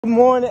Good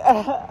morning.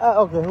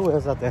 Okay, who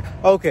else out there?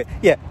 Okay,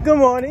 yeah. Good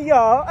morning,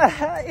 y'all.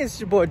 It's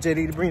your boy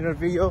JD to bring you another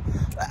video.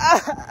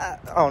 I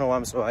don't know why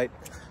I'm so hyped.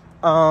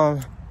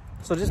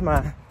 So just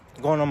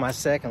going on my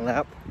second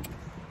lap.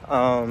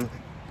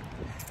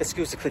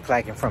 Excuse the click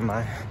clacking from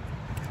my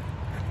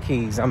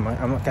keys. I'm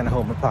kind of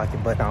holding my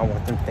pocket, but I don't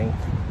want them to think,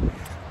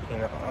 you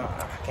know,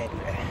 I can't do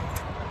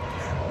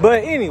that.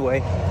 But anyway,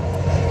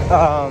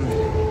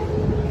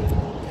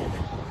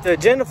 the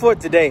agenda for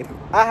today,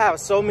 I have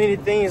so many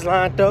things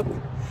lined up.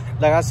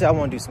 Like I said, I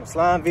want to do some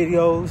slime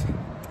videos.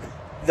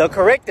 The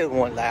corrected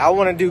one, like I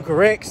want to do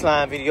correct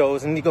slime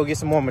videos and need to go get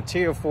some more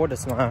material for the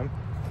slime.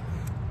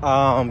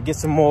 Get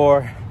some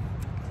more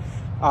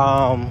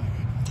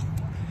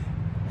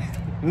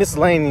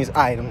miscellaneous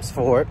items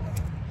for it.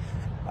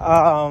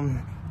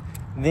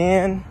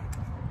 Then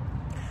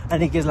I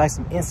need to get like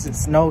some instant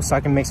snow so I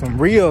can make some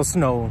real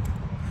snow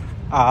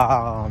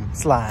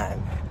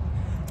slime.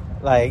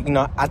 Like, you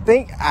know, I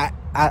think I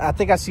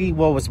see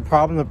what was the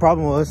problem. The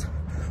problem was,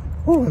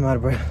 oh, I'm out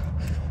of breath.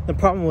 The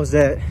problem was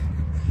that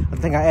I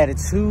think I added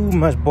too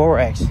much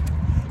borax,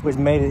 which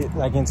made it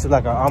like into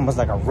like almost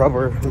like a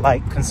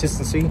rubber-like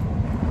consistency.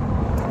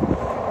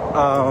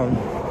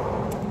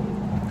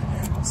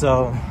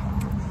 So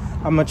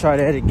I'm gonna try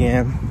that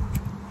again,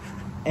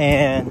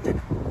 and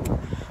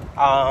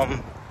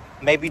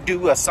maybe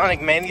do a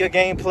Sonic Mania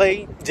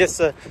gameplay just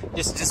so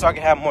I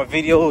can have more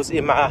videos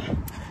in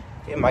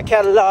my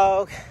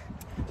catalog.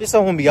 Just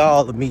so it won't be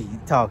all of me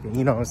talking,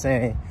 you know what I'm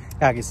saying?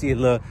 I can see a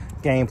little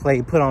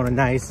gameplay, put on a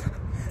nice,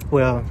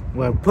 well,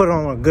 put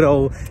on a good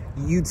old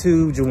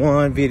YouTube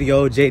Jawan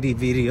video, JD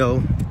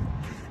video,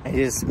 and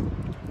just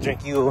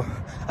drink you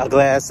a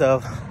glass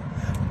of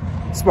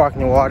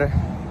sparkling water.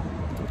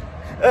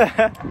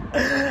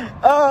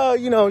 Oh,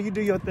 you know, you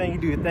do your thing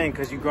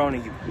because you're grown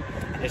and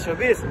it's your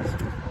business.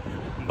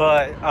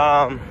 But,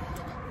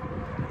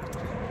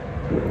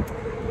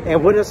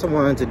 and what else I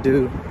wanted to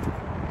do?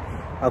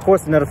 Of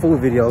course, another food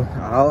video.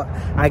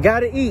 I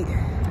gotta eat.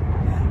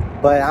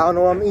 But I don't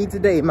know what I'm gonna eat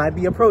today. It might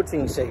be a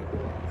protein shake.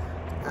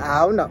 I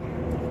don't know.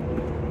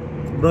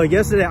 But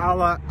yesterday,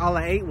 all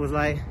I ate was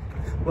like,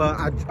 well,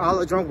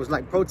 all I drank was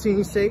like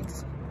protein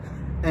shakes,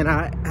 and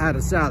I had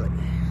a salad.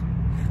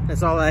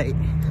 That's all I ate.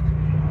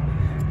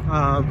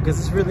 Because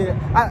it's really, did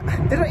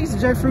I eat some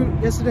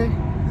jackfruit yesterday?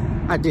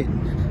 I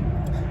didn't.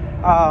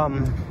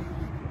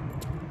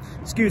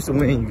 Excuse the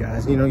wind, you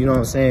guys. You know what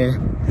I'm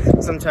saying?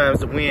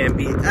 Sometimes the wind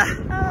be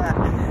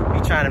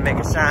trying to make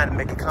it shine and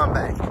make a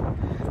comeback.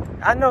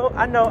 I know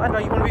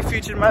you want to be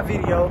featured in my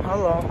video.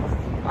 Hold on.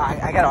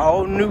 I got a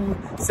whole new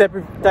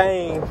separate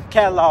thing,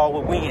 catalog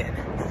with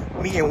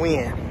wind. Me and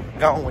wind.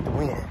 Gone with the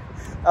wind.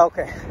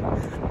 Okay.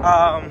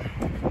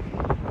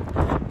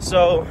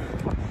 So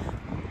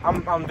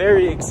I'm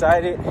very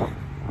excited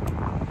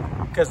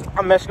because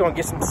I'm actually gonna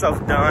get some stuff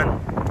done.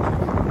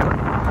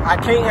 I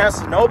can't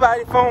answer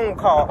nobody's phone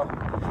call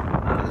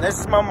unless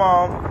it's my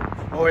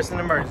mom or it's an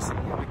emergency,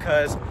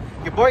 because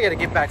your boy gotta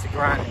get back to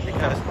grinding,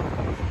 because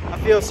I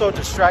feel so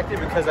distracted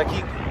because I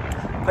keep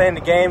playing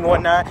the game and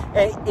whatnot.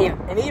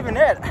 And even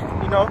that,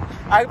 you know,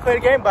 I can play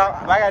the game, but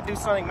I gotta do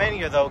Sonic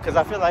Mania though, because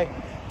I feel like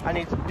I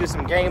need to do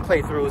some game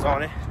playthroughs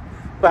on it.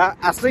 But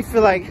I still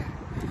feel like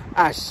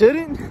I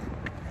shouldn't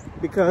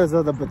because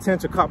of the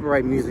potential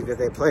copyright music that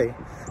they play.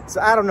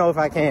 So I don't know if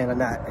I can or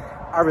not.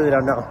 I really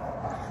don't know.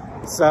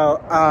 So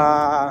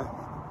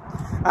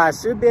I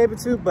should be able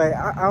to, but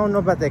I don't know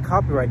about that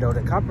copyright though.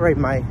 The copyright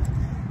might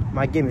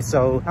get me,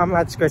 so I'm gonna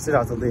have to scratch it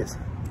off the list.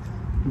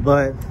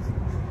 But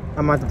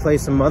I'm about to play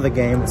some other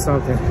game or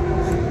something.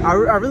 I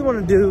really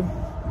want to do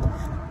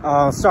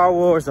Star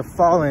Wars The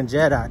Fallen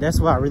Jedi. That's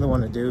what I really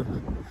want to do.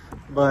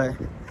 But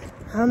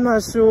I'm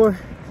not sure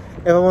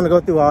if I want to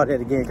go through all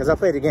that again, because I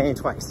played the game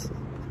twice.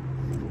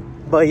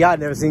 But y'all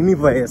never seen me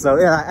play it, so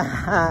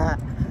yeah.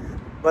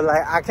 But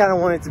like, I kind of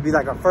want it to be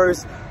like a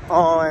first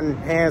on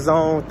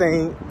hands-on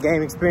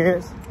game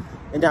experience.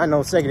 And then I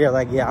know second, they're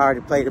like, yeah, I already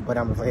played it, but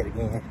I'm gonna play it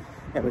again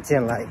and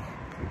pretend like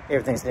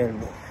everything's new to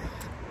me.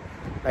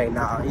 Like,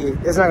 nah,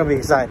 it's not gonna be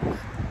exciting.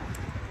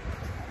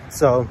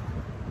 So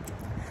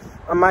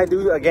I might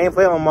do a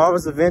gameplay on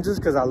Marvel's Avengers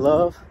because I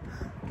love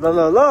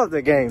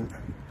the game.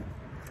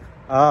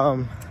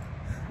 I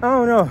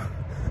don't know,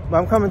 but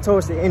I'm coming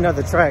towards the end of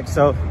the track,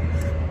 so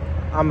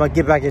I'm gonna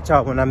get back at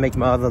y'all when I make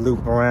my other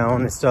loop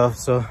around and stuff.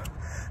 So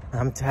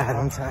I'm tired.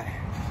 I'm tired.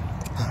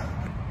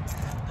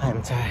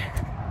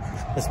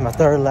 It's my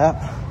third lap.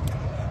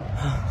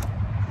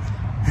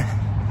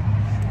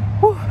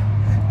 Whew.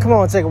 Come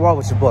on, take a walk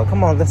with your boy.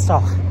 Come on, let's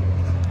talk.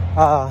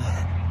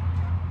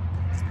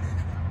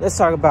 Let's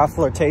talk about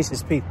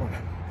flirtatious people.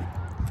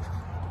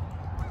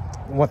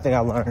 One thing I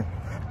learned: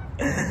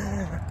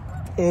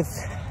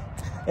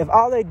 if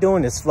all they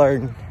doing is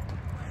flirting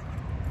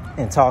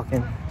and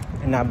talking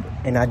and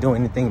not doing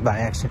anything by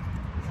action,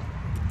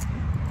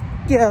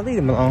 yeah, leave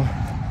them alone.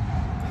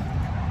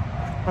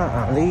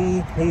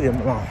 Leave them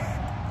alone.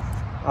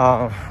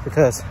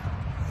 Because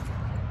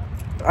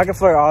I can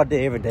flirt all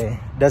day, every day.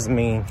 Doesn't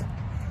mean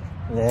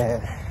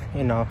that,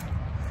 you know,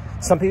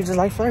 some people just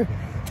like flirting.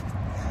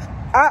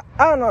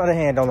 on the other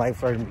hand don't like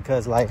flirting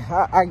because like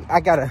I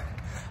gotta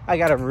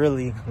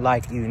really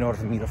like you in order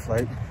for me to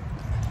flirt.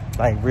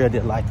 Like real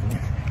deal like you.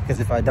 Because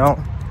if I don't,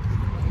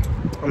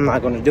 I'm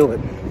not gonna do it.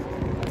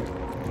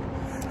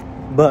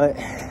 But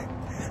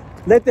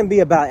let them be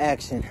about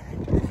action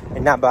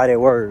and not by their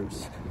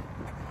words.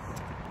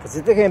 Because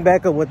if they can't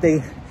back up what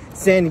they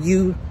saying to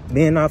you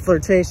being all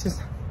flirtatious,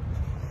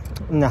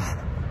 nah.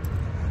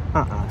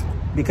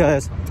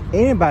 Because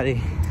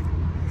anybody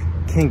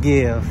can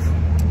give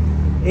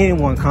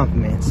anyone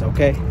compliments,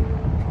 okay?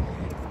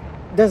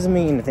 Doesn't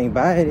mean anything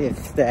by it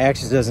if the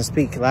actions doesn't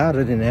speak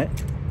louder than that.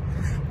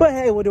 But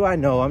hey, what do I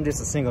know? I'm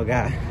just a single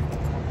guy.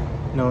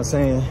 You know what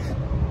I'm saying?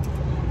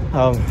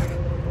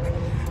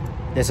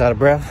 Just out of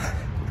breath.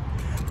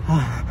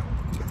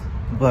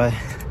 But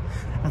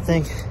I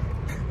think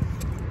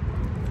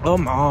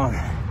I'm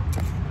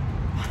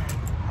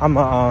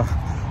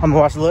gonna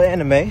watch a little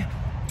anime.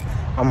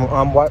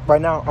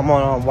 Right now I'm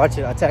on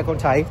watching Attack on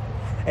Titan,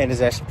 and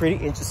it's actually pretty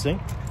interesting.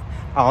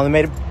 I only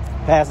made it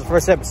past the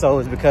first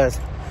episodes because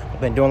I've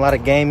been doing a lot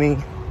of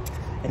gaming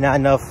and not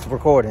enough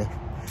recording.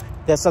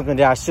 That's something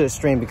that I should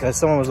stream because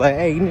someone was like,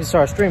 hey, you need to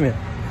start streaming.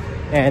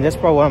 And that's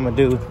probably what I'm gonna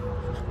do.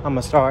 I'm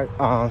gonna start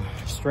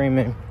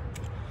streaming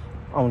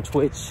on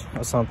Twitch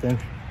or something.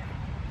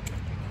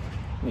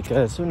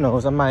 Because who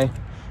knows, I might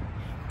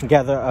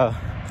gather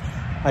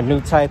a new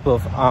type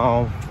of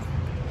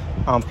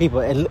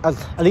people.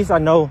 At least I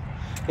know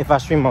if I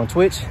stream on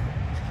Twitch,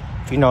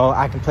 you know,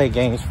 I can play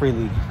games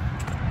freely.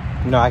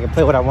 You know, I can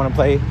play what I want to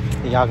play.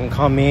 Y'all can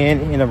come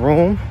in the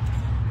room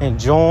and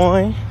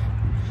join.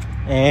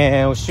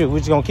 And shoot, we're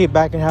just gonna keep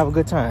back and have a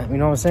good time. You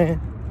know what I'm saying?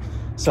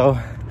 So,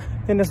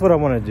 and that's what I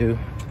want to do.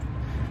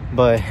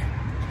 But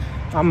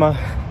I'm gonna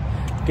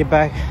get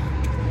back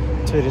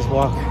to this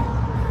walk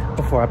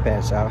before I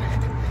pass out.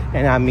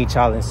 And I'll meet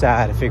y'all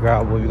inside to figure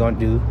out what we're gonna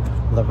do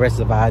the rest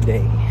of our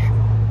day.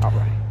 All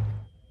right.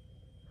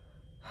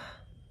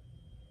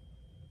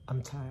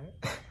 I'm tired.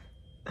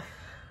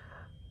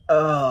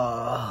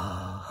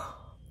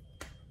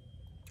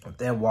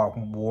 That walk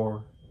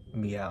wore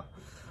me out.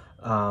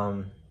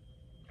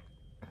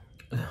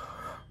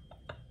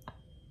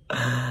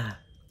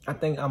 I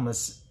think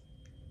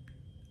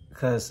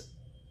because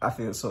I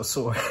feel so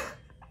sore.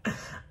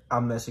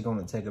 I'm actually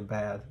gonna take a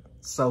bath,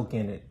 soak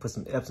in it, put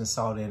some Epsom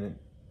salt in it,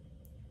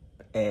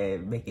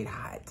 and make it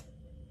hot,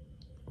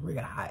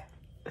 real hot.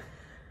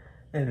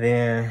 And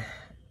then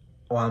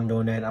while I'm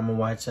doing that, I'm gonna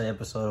watch an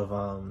episode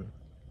of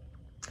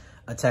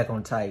Attack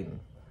on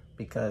Titan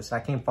because I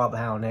can't fall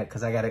behind on that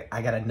because I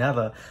got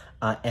another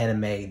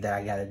anime that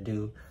I gotta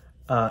do.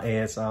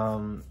 It's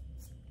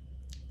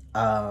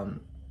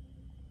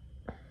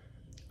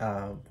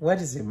what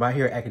is it? My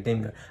Hero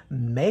Academia.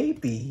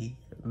 Maybe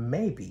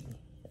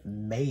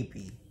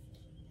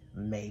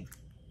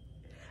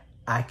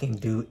I can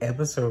do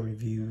episode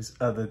reviews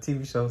of the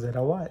TV shows that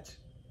I watch.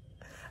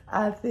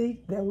 I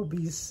think that would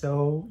be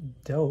so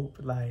dope.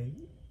 Like,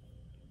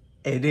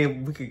 and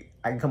then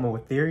I can come up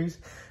with theories,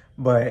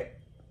 but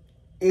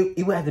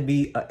it would have to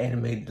be an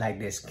anime like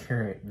this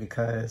current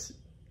because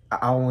I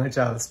don't want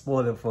y'all to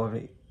spoil it for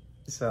me.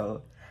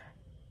 So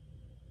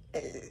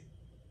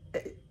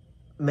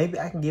maybe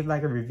I can give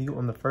like a review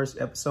on the first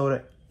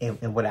episode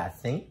and what I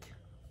think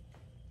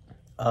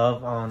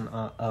of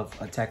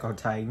Attack on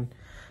Titan.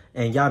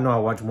 And y'all know I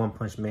watch One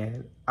Punch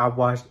Man. I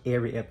watched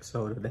every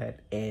episode of that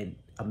and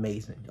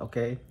amazing,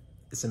 okay?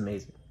 It's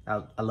amazing.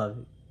 I love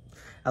it.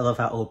 I love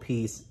how OP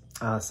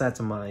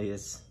Saitama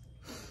is.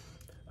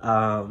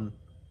 And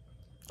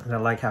I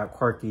like how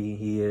quirky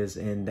he is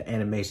in the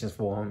animations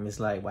for him. It's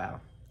like, wow.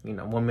 You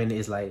know, 1 minute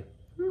is like,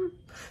 the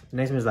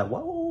next minute is like,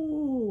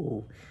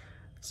 whoa.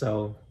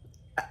 So,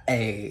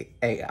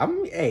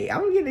 I'm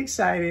getting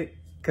excited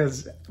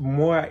because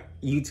more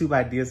YouTube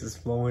ideas is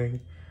flowing.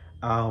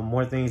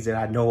 More things that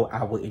I know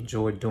I would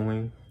enjoy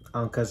doing.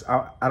 Because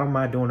I don't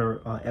mind doing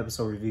an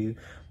episode review,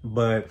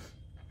 but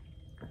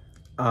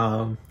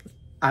I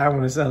don't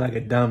want to sound like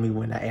a dummy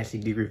when I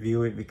actually do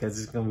review it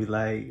because it's gonna be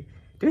like,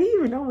 do he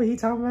even know what he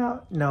talking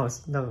about? No,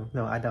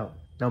 I don't.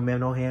 No ma'am,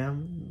 no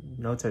ham,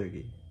 no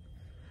turkey.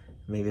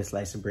 Maybe a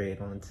slice of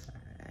bread on the side.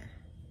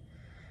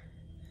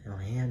 No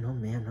ham, no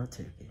ma'am, no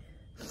turkey.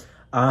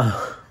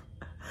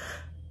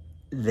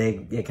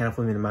 They kind of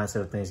put me in the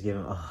mindset of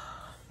Thanksgiving. Oh,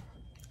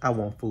 I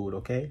want food,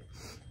 okay?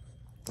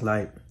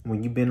 Like,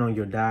 when you've been on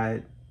your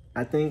diet,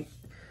 I think,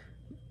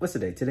 what's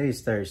today? Today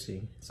is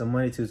Thursday. So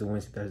Monday, Tuesday,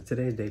 Wednesday, Thursday.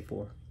 Today's day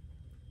 4.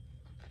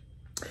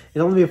 It's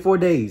only been 4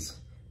 days,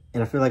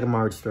 and I feel like I'm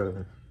already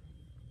struggling.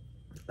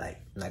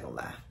 Like, not gonna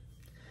lie.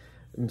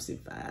 Let me see,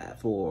 5,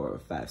 4,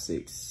 5,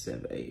 6,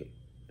 7, 8.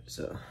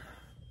 So,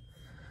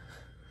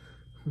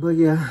 but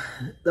yeah,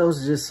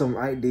 those are just some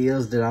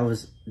ideas that I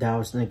was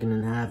thinking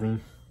and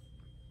having.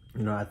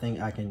 You know, I think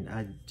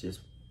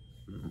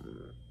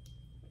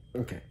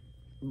okay.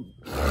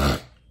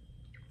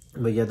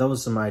 But yeah, those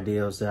are some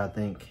ideas that I'm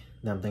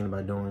thinking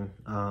about doing.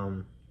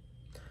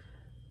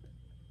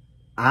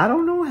 I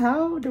don't know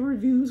how the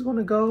review's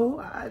gonna go.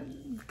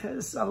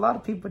 because a lot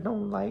of people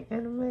don't like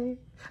anime.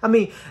 I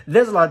mean,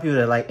 there's a lot of people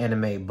that like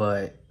anime,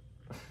 but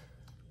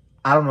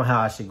I don't know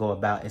how I should go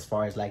about as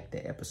far as like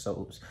the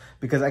episodes,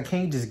 because I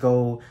can't just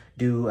go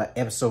do an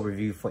episode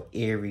review for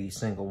every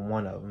single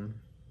one of them,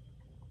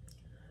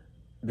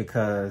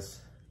 because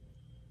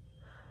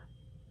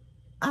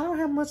I don't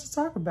have much to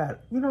talk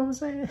about. You know what I'm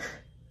saying?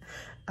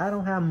 I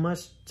don't have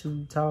much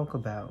to talk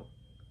about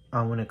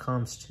when it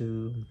comes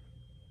to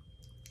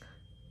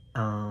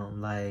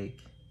like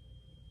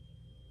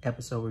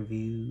episode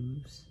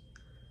reviews,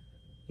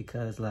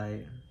 because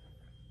like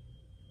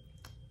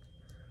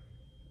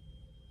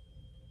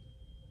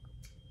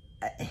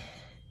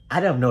I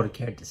don't know the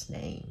characters'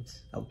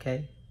 names,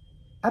 okay?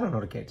 I don't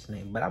know the characters'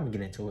 name, but I'm gonna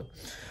get into it.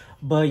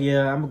 But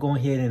yeah, I'm gonna go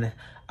ahead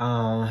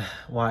and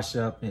wash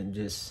up and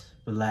just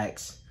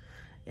relax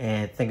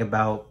and think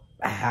about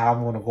how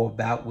I'm gonna go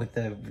about with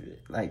the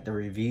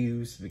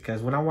reviews,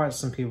 because when I watch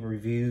some people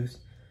reviews,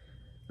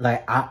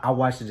 like I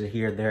watch it to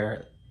hear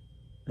their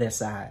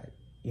side,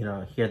 you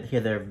know, hear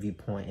their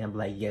viewpoint, and be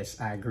like,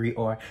 yes, I agree,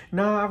 or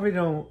no, I really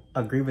don't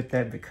agree with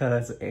that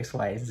because of X,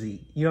 Y, and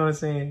Z. You know what I'm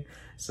saying?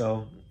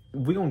 So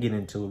we're gonna get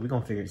into it. We're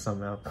gonna figure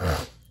something out.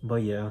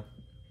 But yeah.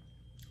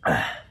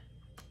 Yeah,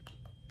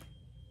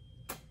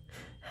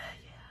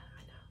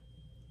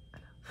 I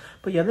know.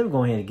 But yeah, let me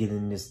go ahead and get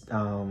in this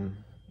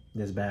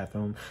this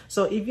bathroom.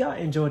 So if y'all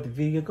enjoyed the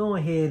video, go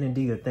ahead and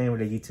do your thing with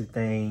the YouTube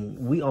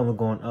thing. We only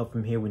going up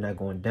from here. We're not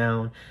going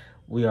down.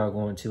 We are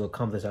going to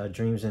accomplish our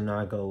dreams and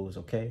our goals,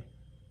 okay?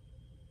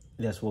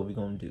 That's what we're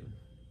going to do.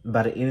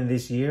 By the end of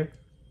this year,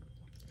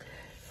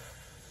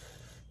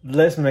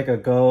 let's make a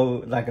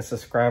goal, like a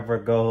subscriber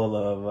goal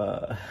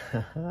of,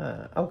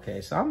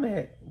 okay, so I'm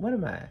at, what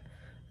am I? I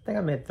think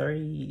I'm at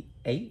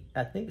 38,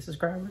 I think,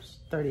 subscribers,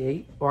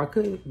 38, or I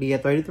could be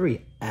at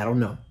 33, I don't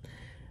know.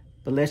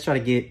 But let's try to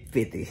get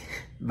 50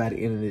 by the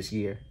end of this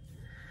year,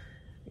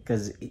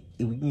 because if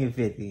we can get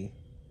 50,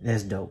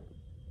 that's dope.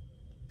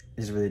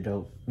 It's really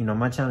dope. You know,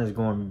 my channel is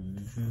going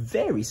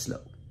very slow,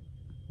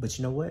 but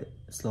you know what?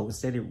 Slow and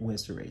steady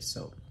wins the race,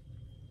 so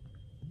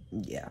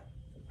yeah.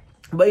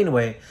 But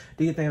anyway,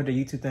 do your thing with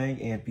the YouTube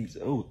thing, and peace.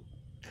 Oh,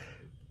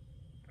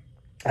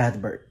 I had to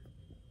burp.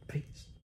 Peace.